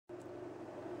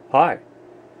Hi!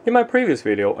 In my previous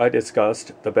video, I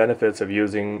discussed the benefits of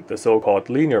using the so-called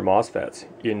linear MOSFETs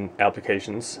in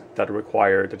applications that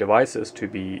require the devices to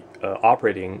be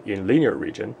operating in linear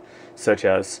region, such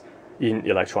as in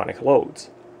electronic loads.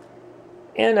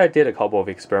 And I did a couple of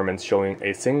experiments showing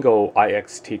a single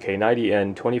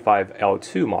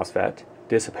IXTK90N25L2 MOSFET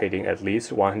dissipating at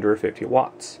least 150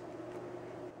 watts.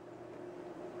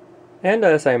 And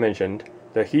as I mentioned,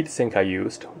 the heat sink I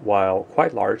used, while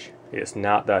quite large, is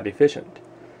not that efficient.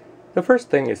 The first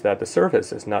thing is that the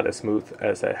surface is not as smooth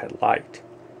as I had liked,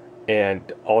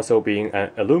 and also being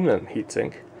an aluminum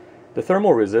heatsink, the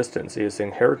thermal resistance is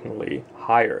inherently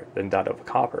higher than that of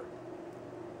copper.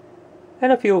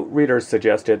 And a few readers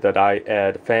suggested that I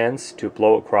add fans to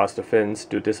blow across the fins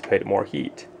to dissipate more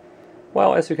heat.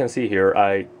 Well, as you can see here,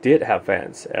 I did have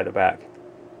fans at the back.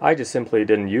 I just simply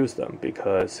didn't use them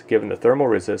because, given the thermal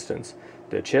resistance,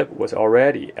 the chip was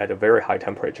already at a very high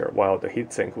temperature while the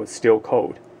heatsink was still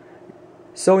cold.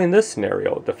 So in this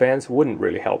scenario, the fans wouldn't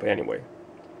really help anyway.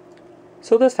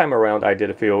 So this time around, I did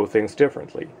a few things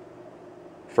differently.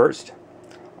 First,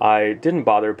 I didn't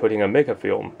bother putting a mica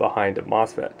film behind the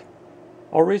MOSFET.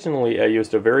 Originally, I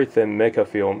used a very thin mica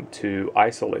film to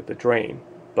isolate the drain,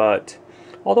 but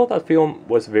although that film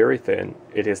was very thin,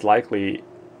 it is likely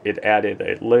it added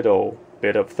a little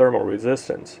bit of thermal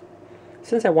resistance.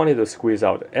 Since I wanted to squeeze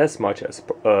out as much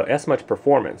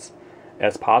performance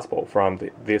as possible from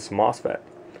this MOSFET,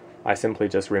 I simply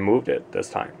just removed it this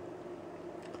time.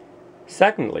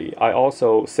 Secondly, I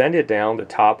also sanded down the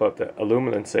top of the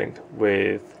aluminum sink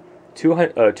with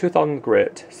 2000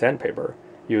 grit sandpaper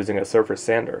using a surface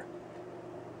sander.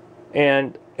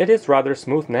 And it is rather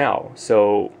smooth now,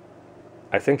 so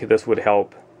I think this would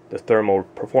help the thermal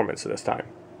performance this time.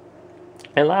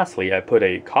 And lastly, I put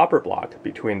a copper block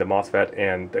between the MOSFET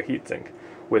and the heatsink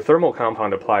with thermal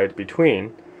compound applied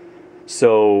between,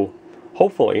 so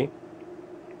hopefully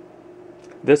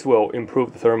this will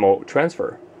improve the thermal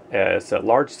transfer, as a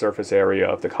large surface area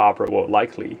of the copper will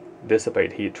likely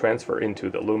dissipate heat transfer into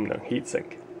the aluminum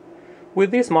heatsink.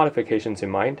 With these modifications in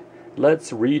mind,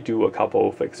 let's redo a couple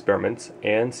of experiments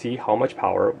and see how much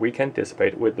power we can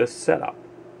dissipate with this setup.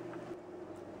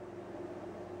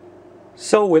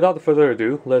 So without further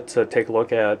ado, let's take a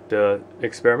look at the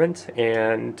experiment.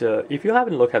 And if you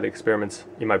haven't looked at the experiments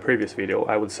in my previous video,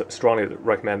 I would strongly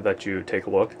recommend that you take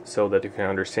a look so that you can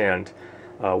understand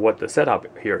what the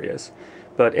setup here is.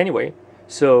 But anyway,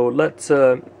 so let's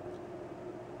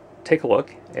take a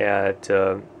look at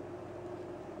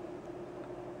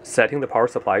setting the power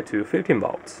supply to 15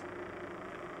 volts.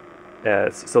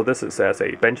 So this is as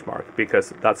a benchmark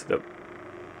because that's the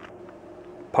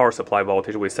power supply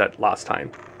voltage we set last time.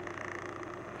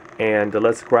 And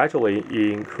let's gradually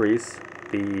increase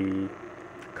the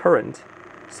current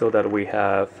so that we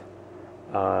have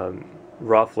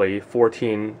roughly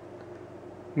 14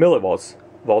 millivolts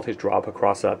voltage drop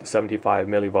across that 75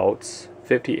 millivolts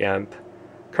 50 amp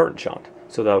current shunt.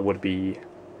 So that would be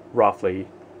roughly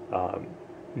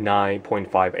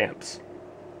 9.5 amps.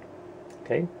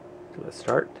 Okay, so let's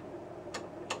start.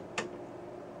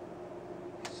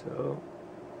 So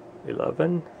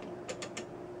 11,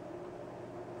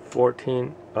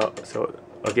 14, so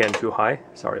again too high,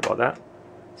 sorry about that.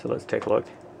 So let's take a look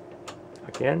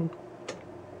again.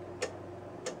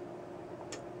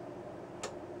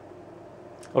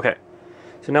 Okay,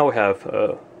 so now we have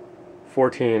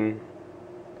 14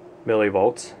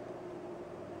 millivolts,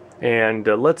 and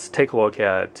let's take a look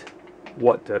at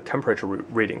what the temperature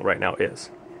reading right now is.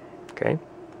 Okay.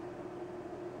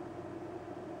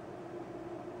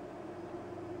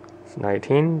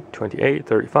 19, 28,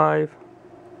 35,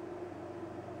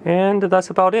 and that's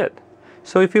about it.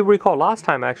 So if you recall last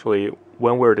time, actually,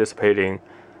 when we were dissipating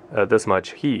this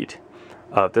much heat,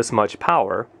 this much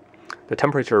power, the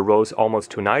temperature rose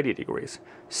almost to 90 degrees.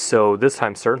 So this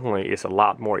time certainly is a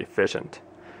lot more efficient.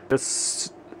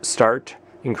 Let's start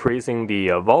increasing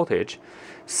the voltage,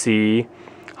 see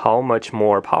how much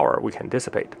more power we can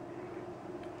dissipate.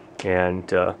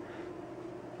 And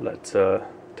let's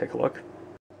take a look.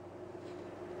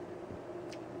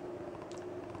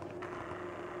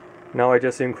 Now I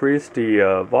just increased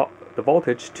the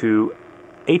voltage to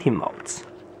 18 volts.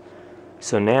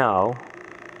 So now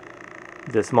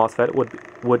this MOSFET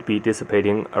would be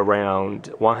dissipating around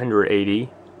 180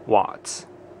 watts.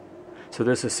 So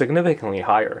this is significantly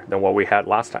higher than what we had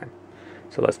last time.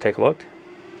 So let's take a look.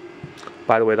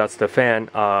 By the way, that's the fan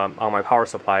on my power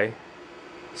supply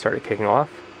started kicking off.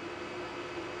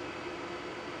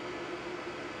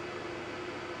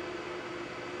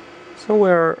 So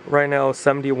we're right now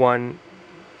 71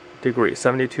 degrees,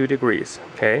 72 degrees,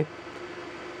 okay?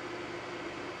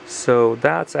 So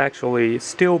that's actually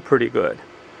still pretty good.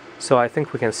 So I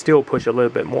think we can still push a little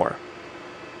bit more.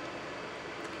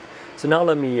 So now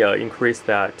let me increase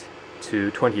that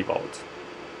to 20 volts.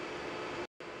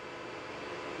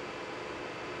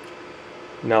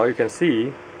 Now you can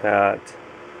see that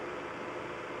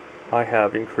I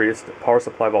have increased power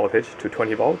supply voltage to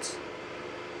 20 volts.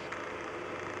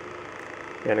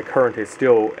 And the current is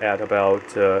still at about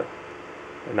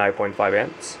 9.5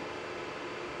 amps.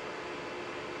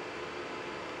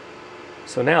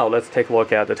 So now let's take a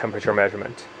look at the temperature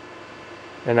measurement.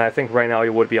 And I think right now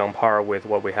it would be on par with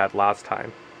what we had last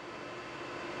time.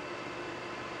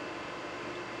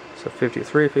 So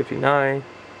 53, 59,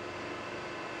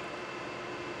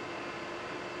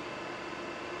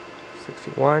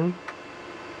 61,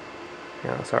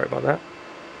 yeah, sorry about that,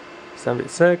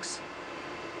 76,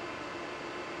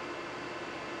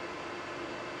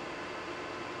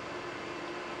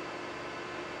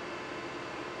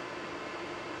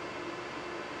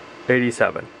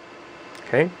 87.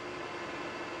 Okay.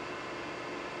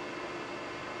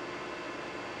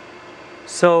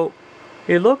 So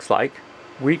it looks like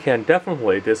we can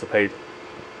definitely dissipate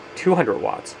 200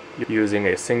 watts using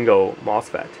a single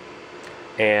MOSFET.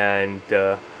 And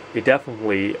it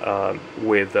definitely,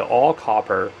 with the all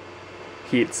copper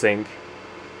heatsink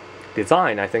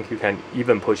design, I think you can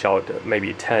even push out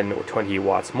maybe 10 or 20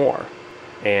 watts more.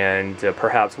 And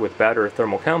perhaps with better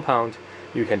thermal compound,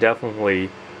 you can definitely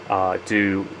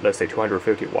do, let's say,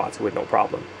 250 watts with no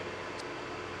problem.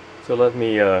 So let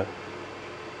me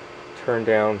turn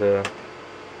down the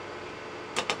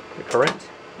current.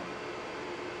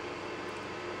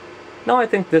 Now I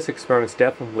think this experiment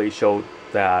definitely showed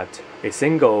that a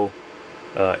single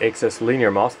excess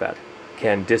linear MOSFET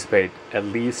can dissipate at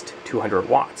least 200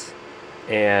 watts.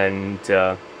 And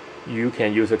you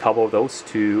can use a couple of those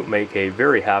to make a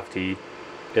very hefty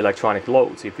electronic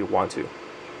loads if you want to.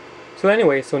 So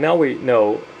anyway, so now we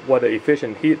know what an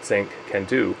efficient heatsink can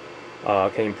do,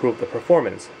 can improve the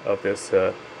performance of this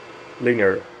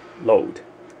linear load.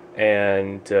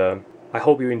 And I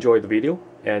hope you enjoyed the video,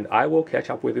 and I will catch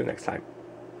up with you next time.